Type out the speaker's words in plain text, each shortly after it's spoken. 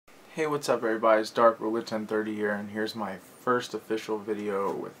Hey, what's up everybody, it's Dark Ruler 1030 here, and here's my first official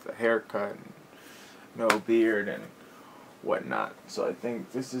video with a haircut and no beard and whatnot. So I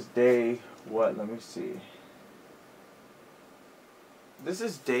think this is day, let me see. This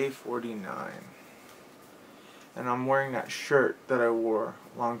is day 49. And I'm wearing that shirt that I wore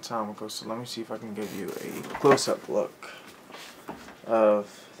a long time ago, so let me see if I can give you a close-up look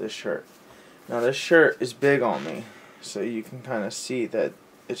of this shirt. Now this shirt is big on me, so you can kind of see that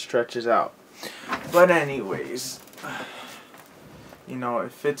it stretches out. But anyways, you know,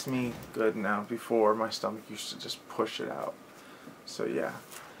 it fits me good now. Before, my stomach used to just push it out. So yeah.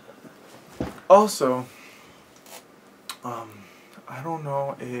 Also, I don't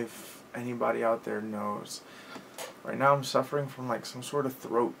know if anybody out there knows. Right now I'm suffering from like some sort of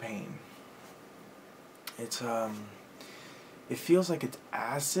throat pain. It's it feels like it's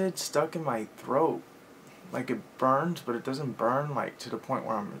acid stuck in my throat. Like it burns, but it doesn't burn like to the point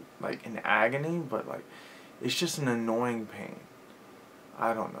where I'm like in agony, but like it's just an annoying pain.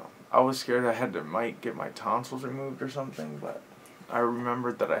 I don't know. I was scared I might get my tonsils removed or something, but I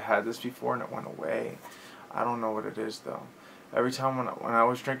remembered that I had this before and it went away. I don't know what it is though. Every time when I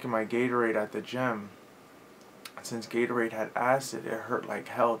was drinking my Gatorade at the gym, since Gatorade had acid, it hurt like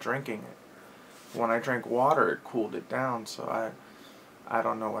hell drinking it. When I drank water, it cooled it down, so I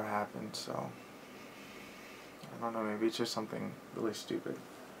don't know what happened, so I don't know, maybe it's just something really stupid.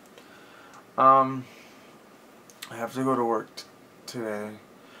 I have to go to work today.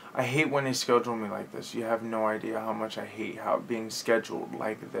 I hate when they schedule me like this. You have no idea how much I hate being scheduled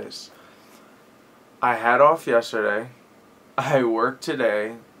like this. I had off yesterday, I work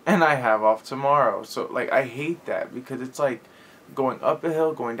today, and I have off tomorrow. So like I hate that because it's like going up a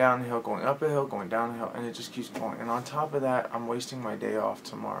hill, going down a hill, going up a hill, going down a hill, and it just keeps going. And on top of that, I'm wasting my day off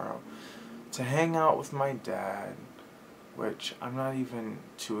tomorrow to hang out with my dad, which I'm not even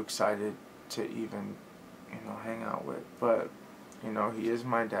too excited to even, hang out with. But, he is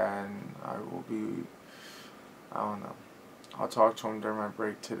my dad, and I will be, I don't know. I'll talk to him during my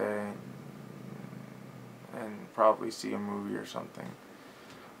break today, and probably see a movie or something.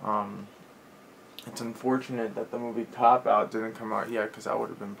 It's unfortunate that the movie Cop Out didn't come out yet, because that would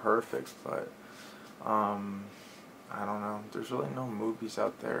have been perfect, but, I don't know. There's really no movies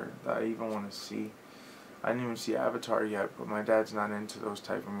out there that I even want to see. I didn't even see Avatar yet, but my dad's not into those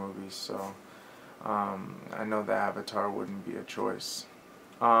type of movies, so I know that Avatar wouldn't be a choice.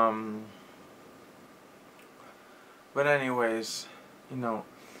 But anyways,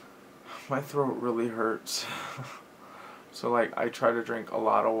 my throat really hurts. So like I try to drink a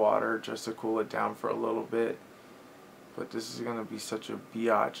lot of water just to cool it down for a little bit. But this is going to be such a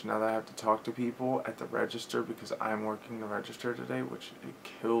biatch now that I have to talk to people at the register because I'm working the register today, which it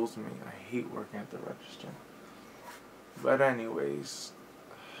kills me. I hate working at the register. But anyways,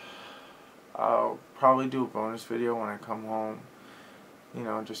 I'll probably do a bonus video when I come home.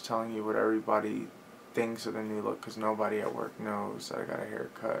 Just telling you what everybody thinks of the new look, because nobody at work knows that I got a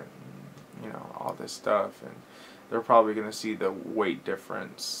haircut and, all this stuff. And they're probably going to see the weight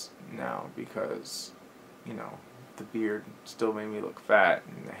difference now because, the beard still made me look fat,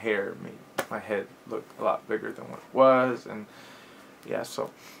 and the hair made my head look a lot bigger than what it was. And yeah, so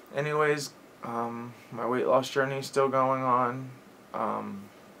anyways, my weight loss journey is still going on.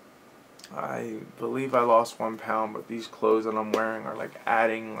 I believe I lost 1 pound, but these clothes that I'm wearing are like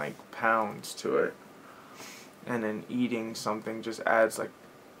adding like pounds to it, and then eating something just adds like,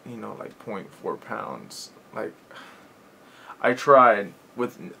 like 0.4 pounds. Like, I tried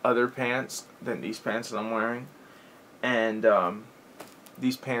with other pants than these pants that I'm wearing, and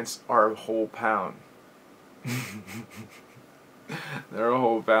these pants are a whole pound. They're a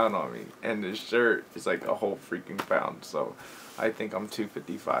whole pound on me, and this shirt is like a whole freaking pound. So I think I'm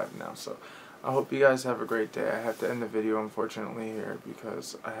 255 now. So I hope you guys have a great day. I have to end the video unfortunately here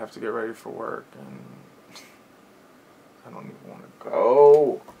because I have to get ready for work, and I don't even want to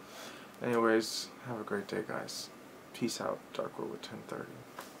go. Anyways, have a great day, guys. Peace out. Dark Ruler 1030.